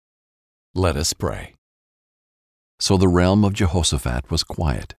Let us pray. So the realm of Jehoshaphat was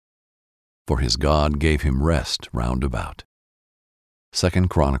quiet, for his God gave him rest round about. 2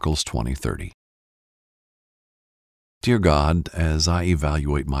 Chronicles 20:30. Dear God, as I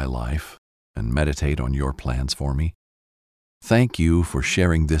evaluate my life and meditate on your plans for me, thank you for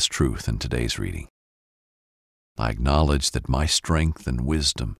sharing this truth in today's reading. I acknowledge that my strength and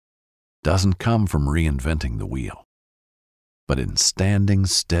wisdom doesn't come from reinventing the wheel, but in standing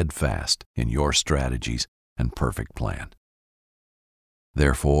steadfast in your strategies and perfect plan.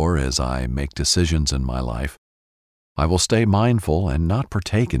 Therefore, as I make decisions in my life, I will stay mindful and not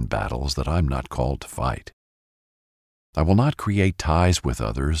partake in battles that I'm not called to fight. I will not create ties with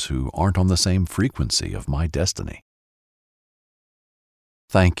others who aren't on the same frequency of my destiny.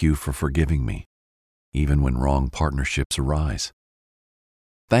 Thank you for forgiving me, even when wrong partnerships arise.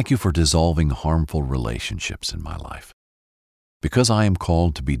 Thank you for dissolving harmful relationships in my life. Because I am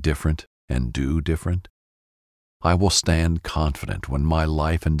called to be different and do different, I will stand confident when my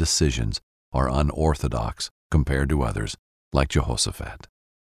life and decisions are unorthodox compared to others, like Jehoshaphat.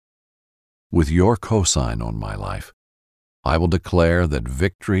 With your cosign on my life, I will declare that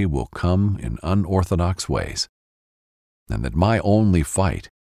victory will come in unorthodox ways, and that my only fight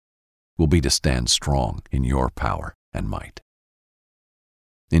will be to stand strong in your power and might.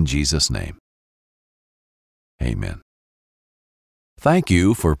 In Jesus' name, amen. Thank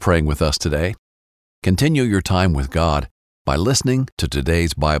you for praying with us today. Continue your time with God by listening to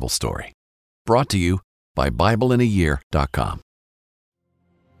today's Bible story, brought to you by BibleInAYear.com.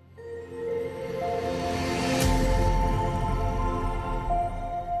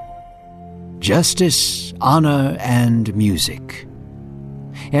 Justice, honor, and music.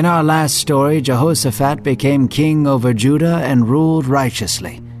 In our last story, Jehoshaphat became king over Judah and ruled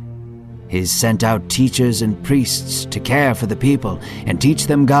righteously. He sent out teachers and priests to care for the people and teach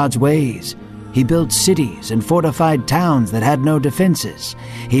them God's ways. He built cities and fortified towns that had no defenses.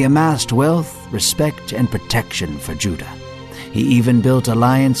 He amassed wealth, respect, and protection for Judah. He even built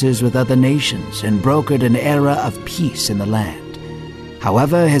alliances with other nations and brokered an era of peace in the land.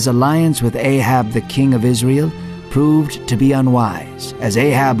 However, his alliance with Ahab, the king of Israel, proved to be unwise, as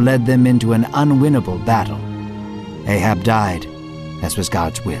Ahab led them into an unwinnable battle. Ahab died, as was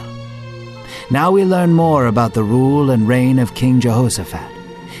God's will. Now we learn more about the rule and reign of King Jehoshaphat.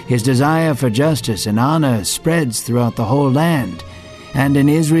 His desire for justice and honor spreads throughout the whole land, and in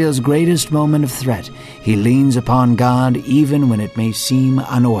Israel's greatest moment of threat, he leans upon God even when it may seem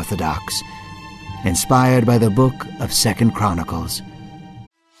unorthodox. Inspired by the book of 2 Chronicles.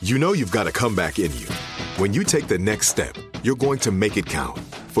 You know you've got a comeback in you. When you take the next step, you're going to make it count.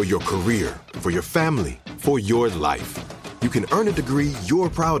 For your career, for your family, for your life. You can earn a degree you're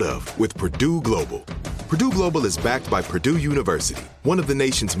proud of with Purdue Global. Purdue Global is backed by Purdue University, one of the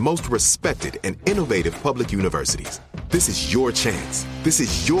nation's most respected and innovative public universities. This is your chance. This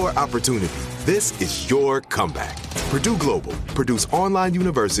is your opportunity. This is your comeback. Purdue Global, Purdue's online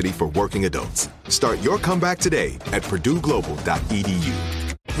university for working adults. Start your comeback today at purdueglobal.edu.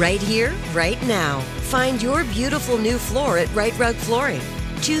 Right here, right now. Find your beautiful new floor at Right Rug Flooring.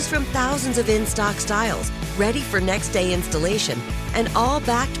 Choose from thousands of in-stock styles, ready for next day installation, and all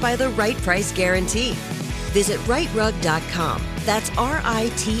backed by the right price guarantee. Visit rightrug.com. That's RITERUG.com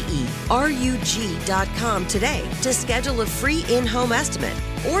today to schedule a free in-home estimate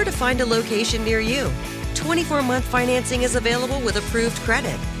or to find a location near you. 24-month financing is available with approved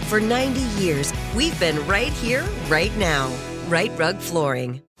credit. For 90 years, we've been right here, right now. Right Rug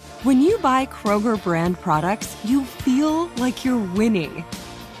Flooring. When you buy Kroger brand products, you feel like you're winning.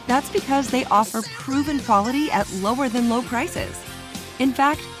 That's because they offer proven quality at lower than low prices. In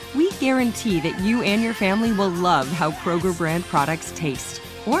fact, we guarantee that you and your family will love how Kroger brand products taste,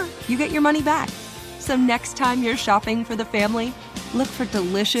 or you get your money back. So next time you're shopping for the family, look for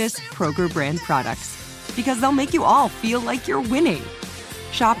delicious Kroger brand products, because they'll make you all feel like you're winning.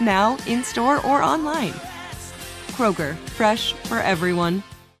 Shop now, in-store, or online. Kroger, fresh for everyone.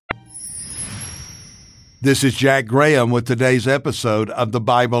 This is Jack Graham with today's episode of The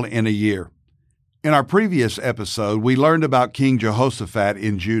Bible in a Year. In our previous episode, we learned about King Jehoshaphat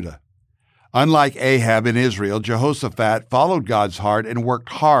in Judah. Unlike Ahab in Israel, Jehoshaphat followed God's heart and worked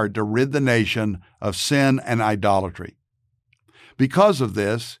hard to rid the nation of sin and idolatry. Because of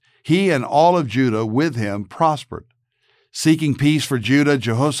this, he and all of Judah with him prospered. Seeking peace for Judah,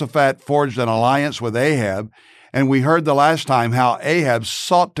 Jehoshaphat forged an alliance with Ahab, and we heard the last time how Ahab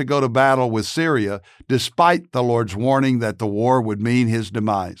sought to go to battle with Syria despite the Lord's warning that the war would mean his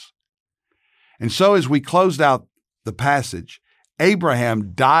demise. And so as we closed out the passage,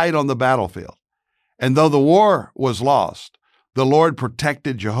 Abraham died on the battlefield. And though the war was lost, the Lord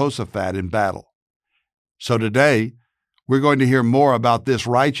protected Jehoshaphat in battle. So today, we're going to hear more about this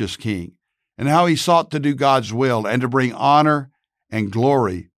righteous king and how he sought to do God's will and to bring honor and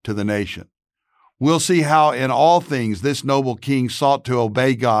glory to the nation. We'll see how in all things this noble king sought to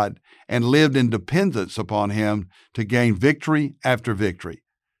obey God and lived in dependence upon him to gain victory after victory.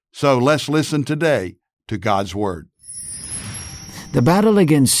 So let's listen today to God's word. The battle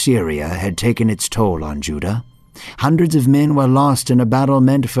against Syria had taken its toll on Judah. Hundreds of men were lost in a battle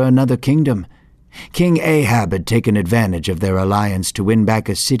meant for another kingdom. King Ahab had taken advantage of their alliance to win back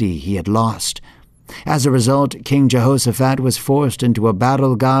a city he had lost. As a result, King Jehoshaphat was forced into a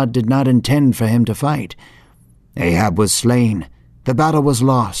battle God did not intend for him to fight. Ahab was slain, the battle was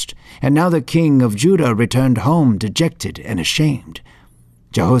lost, and now the king of Judah returned home dejected and ashamed.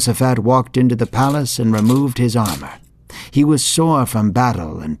 Jehoshaphat walked into the palace and removed his armor. He was sore from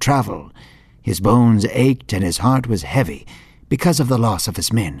battle and travel. His bones ached and his heart was heavy because of the loss of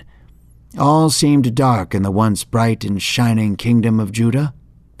his men. All seemed dark in the once bright and shining kingdom of Judah.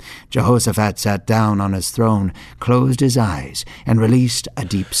 Jehoshaphat sat down on his throne, closed his eyes, and released a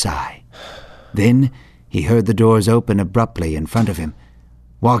deep sigh. Then he heard the doors open abruptly in front of him.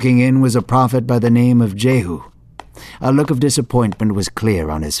 Walking in was a prophet by the name of Jehu. A look of disappointment was clear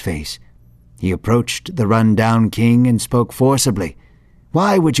on his face. He approached the run-down king and spoke forcibly.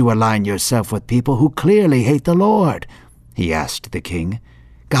 "Why would you align yourself with people who clearly hate the Lord?" he asked the king.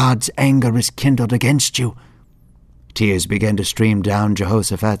 "God's anger is kindled against you." Tears began to stream down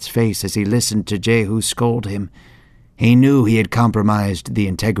Jehoshaphat's face as he listened to Jehu scold him. He knew he had compromised the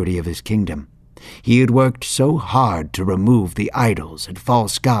integrity of his kingdom. He had worked so hard to remove the idols and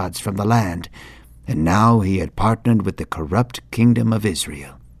false gods from the land, and now he had partnered with the corrupt kingdom of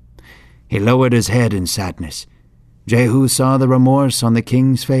Israel. He lowered his head in sadness. Jehu saw the remorse on the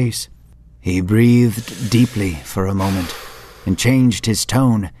king's face. He breathed deeply for a moment and changed his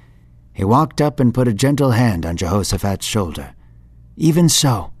tone. He walked up and put a gentle hand on Jehoshaphat's shoulder. "Even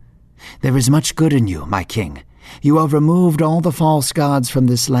so, there is much good in you, my king. You have removed all the false gods from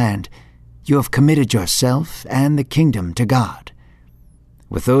this land. You have committed yourself and the kingdom to God."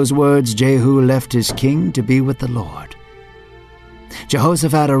 With those words, Jehu left his king to be with the Lord.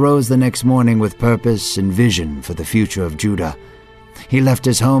 Jehoshaphat arose the next morning with purpose and vision for the future of Judah. He left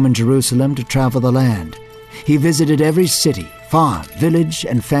his home in Jerusalem to travel the land. He visited every city, farm, village,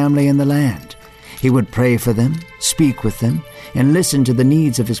 and family in the land. He would pray for them, speak with them, and listen to the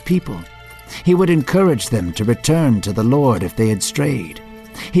needs of his people. He would encourage them to return to the Lord if they had strayed.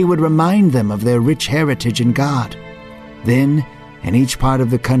 He would remind them of their rich heritage in God. Then, in each part of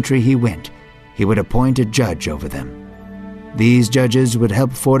the country he went, he would appoint a judge over them. These judges would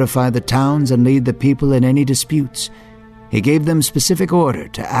help fortify the towns and lead the people in any disputes. He gave them specific order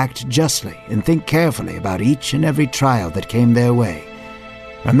to act justly and think carefully about each and every trial that came their way.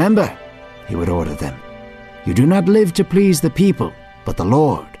 "Remember," he would order them, "you do not live to please the people, but the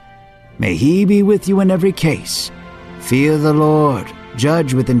Lord. May he be with you in every case. Fear the Lord,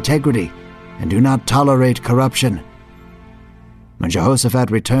 judge with integrity, and do not tolerate corruption." When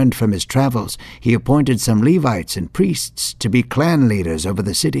Jehoshaphat returned from his travels, he appointed some Levites and priests to be clan leaders over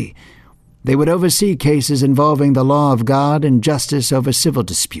the city. They would oversee cases involving the law of God and justice over civil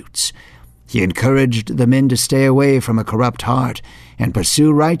disputes. He encouraged the men to stay away from a corrupt heart and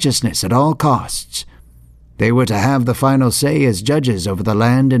pursue righteousness at all costs. They were to have the final say as judges over the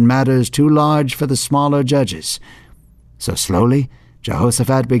land in matters too large for the smaller judges. So slowly,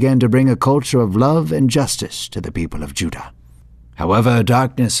 Jehoshaphat began to bring a culture of love and justice to the people of Judah. However,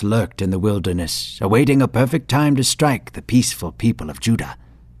 darkness lurked in the wilderness, awaiting a perfect time to strike the peaceful people of Judah.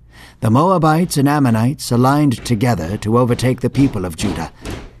 The Moabites and Ammonites aligned together to overtake the people of Judah.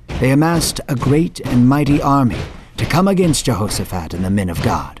 They amassed a great and mighty army to come against Jehoshaphat and the men of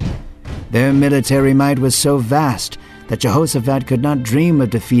God. Their military might was so vast that Jehoshaphat could not dream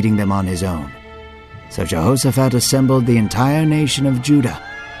of defeating them on his own. So Jehoshaphat assembled the entire nation of Judah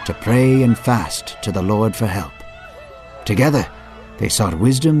to pray and fast to the Lord for help. Together, they sought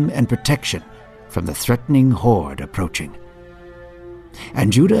wisdom and protection from the threatening horde approaching.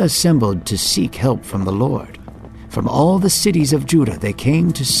 And Judah assembled to seek help from the Lord. From all the cities of Judah they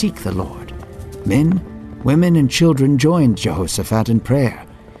came to seek the Lord. Men, women, and children joined Jehoshaphat in prayer,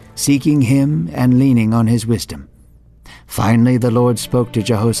 seeking him and leaning on his wisdom. Finally the Lord spoke to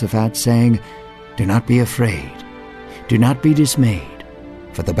Jehoshaphat, saying, "Do not be afraid. Do not be dismayed,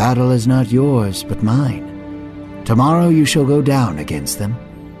 for the battle is not yours but mine. Tomorrow you shall go down against them.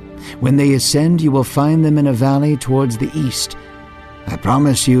 When they ascend, you will find them in a valley towards the east. I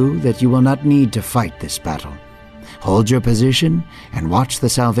promise you that you will not need to fight this battle. Hold your position and watch the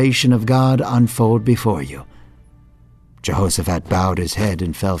salvation of God unfold before you." Jehoshaphat bowed his head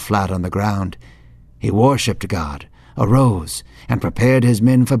and fell flat on the ground. He worshipped God, arose, and prepared his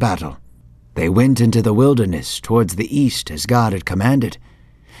men for battle. They went into the wilderness towards the east as God had commanded.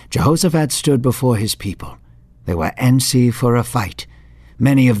 Jehoshaphat stood before his people. They were antsy for a fight.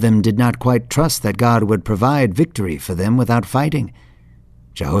 Many of them did not quite trust that God would provide victory for them without fighting.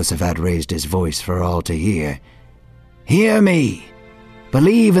 Jehoshaphat raised his voice for all to hear. "Hear me!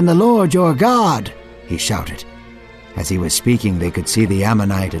 Believe in the Lord your God!" he shouted. As he was speaking, they could see the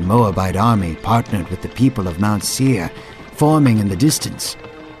Ammonite and Moabite army partnered with the people of Mount Seir, forming in the distance.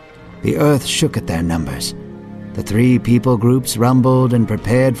 The earth shook at their numbers. The three people groups rumbled and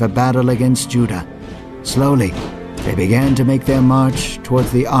prepared for battle against Judah. Slowly, they began to make their march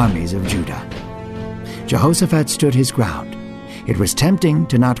towards the armies of Judah. Jehoshaphat stood his ground. It was tempting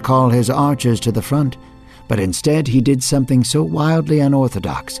to not call his archers to the front, but instead he did something so wildly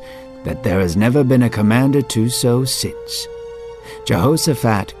unorthodox that there has never been a commander to so since.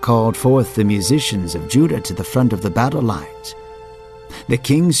 Jehoshaphat called forth the musicians of Judah to the front of the battle lines. The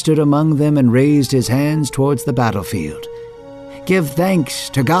king stood among them and raised his hands towards the battlefield. "Give thanks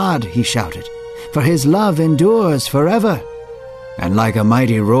to God," he shouted, "for his love endures forever." And like a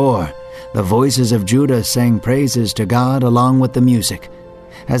mighty roar, the voices of Judah sang praises to God along with the music.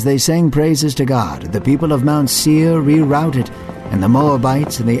 As they sang praises to God, the people of Mount Seir rerouted, and the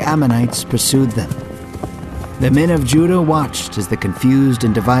Moabites and the Ammonites pursued them. The men of Judah watched as the confused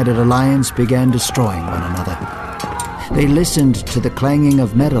and divided alliance began destroying one another. They listened to the clanging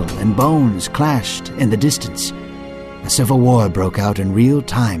of metal, and bones clashed in the distance. A civil war broke out in real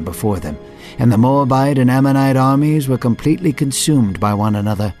time before them, and the Moabite and Ammonite armies were completely consumed by one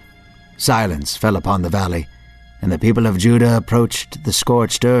another. Silence fell upon the valley, and the people of Judah approached the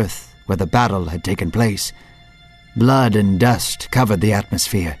scorched earth where the battle had taken place. Blood and dust covered the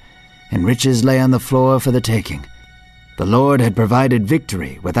atmosphere, and riches lay on the floor for the taking. The Lord had provided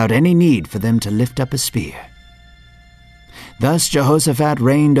victory without any need for them to lift up a spear. Thus Jehoshaphat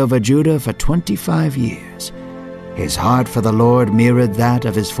reigned over Judah for 25 years. His heart for the Lord mirrored that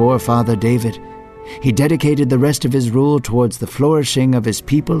of his forefather David. He dedicated the rest of his rule towards the flourishing of his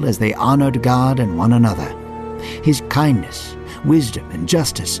people as they honored God and one another. His kindness, wisdom, and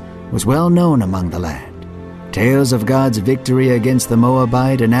justice was well known among the land. Tales of God's victory against the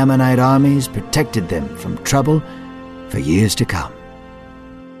Moabite and Ammonite armies protected them from trouble for years to come.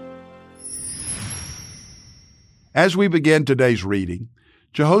 As we begin today's reading,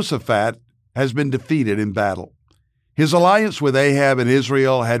 Jehoshaphat has been defeated in battle. His alliance with Ahab and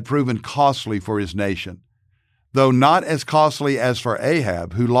Israel had proven costly for his nation, though not as costly as for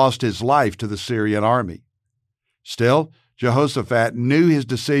Ahab, who lost his life to the Syrian army. Still, Jehoshaphat knew his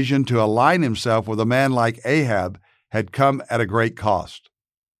decision to align himself with a man like Ahab had come at a great cost.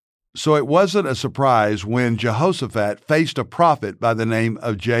 So it wasn't a surprise when Jehoshaphat faced a prophet by the name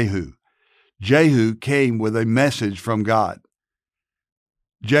of Jehu. Jehu came with a message from God.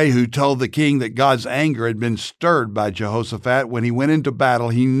 Jehu told the king that God's anger had been stirred by Jehoshaphat. When he went into battle,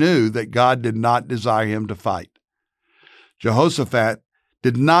 he knew that God did not desire him to fight. Jehoshaphat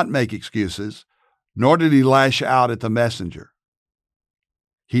did not make excuses, nor did he lash out at the messenger.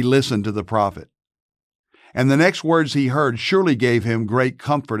 He listened to the prophet. And the next words he heard surely gave him great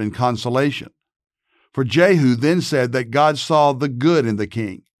comfort and consolation. For Jehu then said that God saw the good in the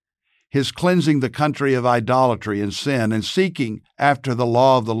king, his cleansing the country of idolatry and sin, and seeking after the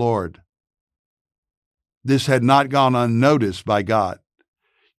law of the Lord. This had not gone unnoticed by God.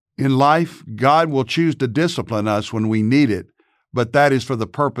 In life, God will choose to discipline us when we need it, but that is for the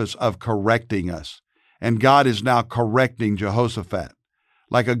purpose of correcting us. And God is now correcting Jehoshaphat,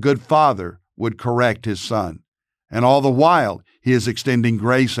 like a good father would correct his son. And all the while, he is extending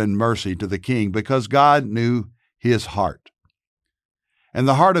grace and mercy to the king because God knew his heart. And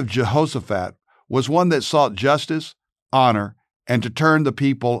the heart of Jehoshaphat was one that sought justice, honor, and to turn the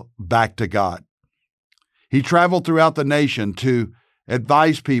people back to God. He traveled throughout the nation to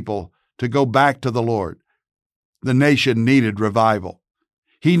advise people to go back to the Lord. The nation needed revival.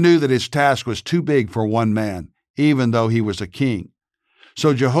 He knew that his task was too big for one man, even though he was a king.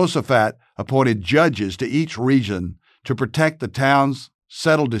 So Jehoshaphat appointed judges to each region to protect the towns,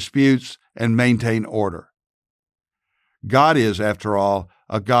 settle disputes, and maintain order. God is, after all,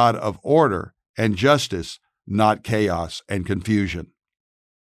 a God of order and justice, not chaos and confusion.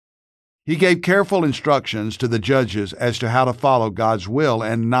 He gave careful instructions to the judges as to how to follow God's will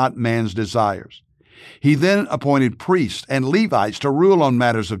and not man's desires. He then appointed priests and Levites to rule on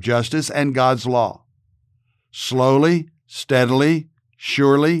matters of justice and God's law. Slowly, steadily,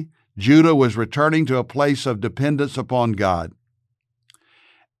 surely, Judah was returning to a place of dependence upon God.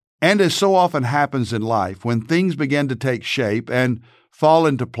 And as so often happens in life, when things began to take shape and fall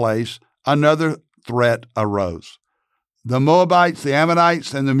into place, another threat arose. The Moabites, the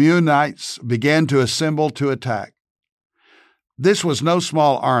Ammonites, and the Meunites began to assemble to attack. This was no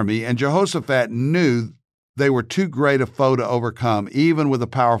small army, and Jehoshaphat knew they were too great a foe to overcome, even with a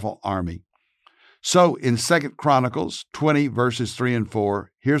powerful army. So in 2 Chronicles 20, verses 3 and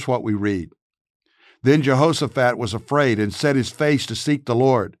 4, here's what we read. Then Jehoshaphat was afraid and set his face to seek the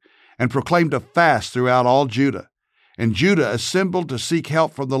Lord, and proclaimed a fast throughout all Judah. And Judah assembled to seek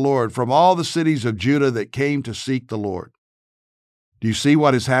help from the Lord from all the cities of Judah that came to seek the Lord. Do you see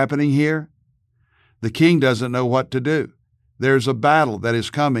what is happening here? The king doesn't know what to do. There's a battle that is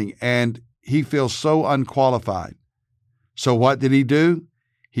coming, and he feels so unqualified. So what did he do?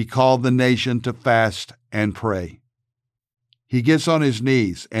 He called the nation to fast and pray. He gets on his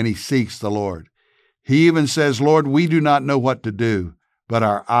knees and he seeks the Lord. He even says, Lord, we do not know what to do, but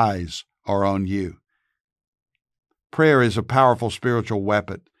our eyes are on you. Prayer is a powerful spiritual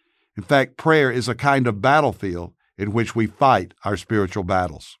weapon. In fact, prayer is a kind of battlefield in which we fight our spiritual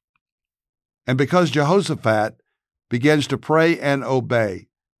battles. And because Jehoshaphat begins to pray and obey,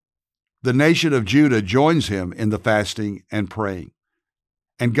 the nation of Judah joins him in the fasting and praying.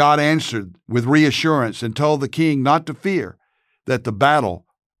 And God answered with reassurance and told the king not to fear, that the battle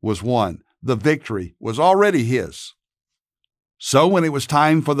was won. The victory was already his. So when it was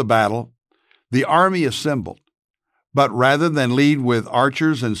time for the battle, the army assembled. But rather than lead with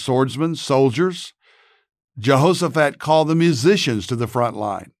archers and swordsmen, soldiers, Jehoshaphat called the musicians to the front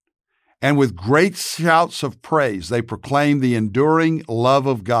line. And with great shouts of praise, they proclaimed the enduring love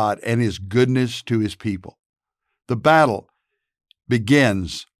of God and his goodness to his people. The battle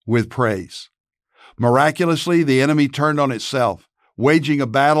begins with praise. Miraculously, the enemy turned on itself, waging a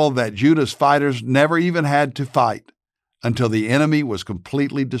battle that Judah's fighters never even had to fight until the enemy was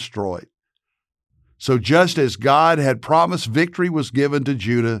completely destroyed. So just as God had promised, victory was given to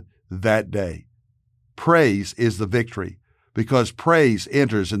Judah that day. Praise is the victory, because praise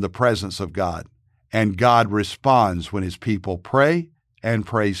enters in the presence of God, and God responds when his people pray and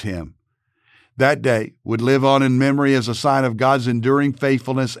praise him. That day would live on in memory as a sign of God's enduring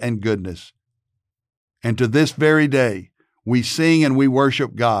faithfulness and goodness. And to this very day, we sing and we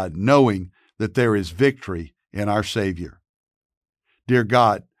worship God, knowing that there is victory in our Savior. Dear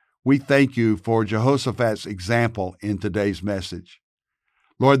God, we thank you for Jehoshaphat's example in today's message.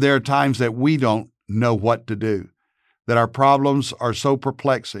 Lord, there are times that we don't know what to do, that our problems are so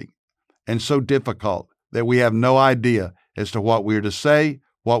perplexing and so difficult that we have no idea as to what we are to say,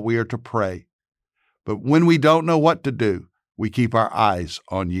 what we are to pray. But when we don't know what to do, we keep our eyes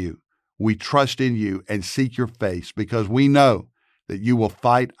on you. We trust in you and seek your face because we know that you will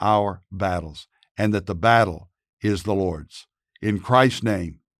fight our battles and that the battle is the Lord's. In Christ's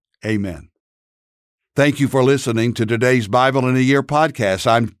name, amen. Thank you for listening to today's Bible in a Year podcast.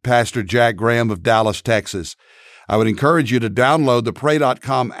 I'm Pastor Jack Graham of Dallas, Texas. I would encourage you to download the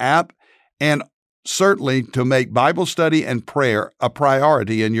Pray.com app and certainly to make Bible study and prayer a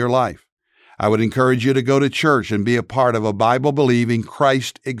priority in your life. I would encourage you to go to church and be a part of a Bible-believing,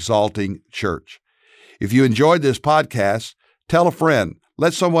 Christ-exalting church. If you enjoyed this podcast, tell a friend.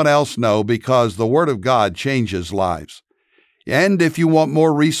 Let someone else know because the Word of God changes lives. And if you want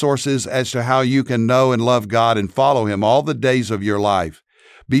more resources as to how you can know and love God and follow Him all the days of your life,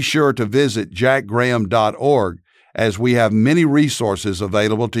 be sure to visit jackgraham.org as we have many resources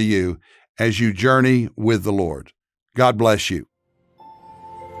available to you as you journey with the Lord. God bless you.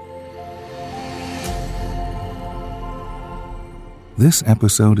 This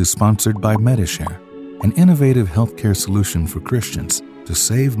episode is sponsored by Medishare, an innovative healthcare solution for Christians to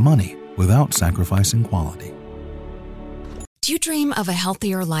save money without sacrificing quality. Do you dream of a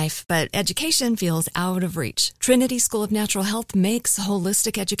healthier life, but education feels out of reach? Trinity School of Natural Health makes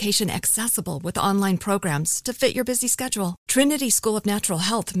holistic education accessible with online programs to fit your busy schedule. Trinity School of Natural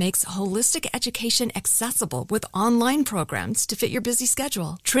Health makes holistic education accessible with online programs to fit your busy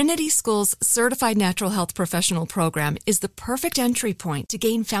schedule. Trinity School's Certified Natural Health Professional Program is the perfect entry point to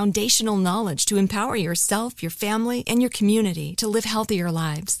gain foundational knowledge to empower yourself, your family, and your community to live healthier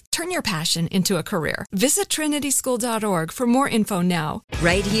lives. Turn your passion into a career. Visit trinityschool.org for more info now.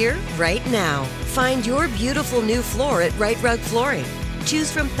 Right here, right now. Find your beautiful new floor at Right Rug Flooring. Choose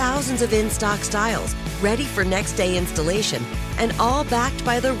from thousands of in-stock styles, ready for next day installation, and all backed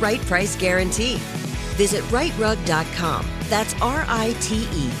by the right price guarantee. Visit rightrug.com. That's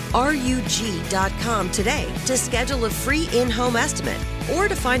RITERUG.com today to schedule a free in-home estimate or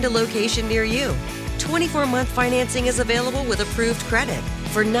to find a location near you. 24-month financing is available with approved credit.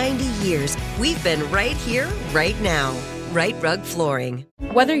 For 90 years, we've been right here, right now. Right Rug Flooring.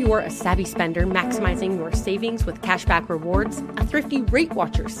 Whether you're a savvy spender maximizing your savings with cashback rewards, a thrifty rate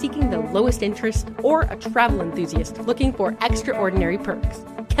watcher seeking the lowest interest, or a travel enthusiast looking for extraordinary perks,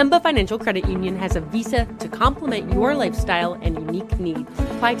 Kemba Financial Credit Union has a visa to complement your lifestyle and unique needs.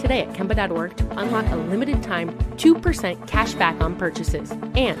 Apply today at Kemba.org to unlock a limited time 2% cash back on purchases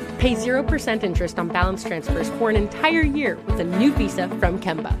and pay 0% interest on balance transfers for an entire year with a new visa from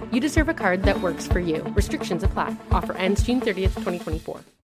Kemba. You deserve a card that works for you. Restrictions apply. Offer ends June 30th, 2024.